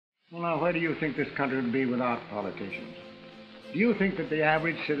Well, now, where do you think this country would be without politicians? Do you think that the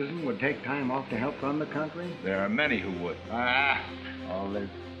average citizen would take time off to help run the country? There are many who would. All the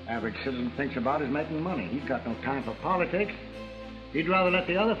average citizen thinks about is making money. He's got no time for politics. He'd rather let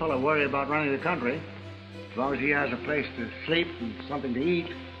the other fellow worry about running the country, as long as he has a place to sleep and something to eat.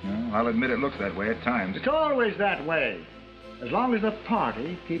 Well, I'll admit it looks that way at times. It's always that way. As long as the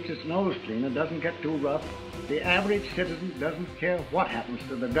party keeps its nose clean and doesn't get too rough, the average citizen doesn't care what happens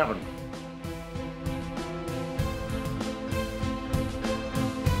to the government.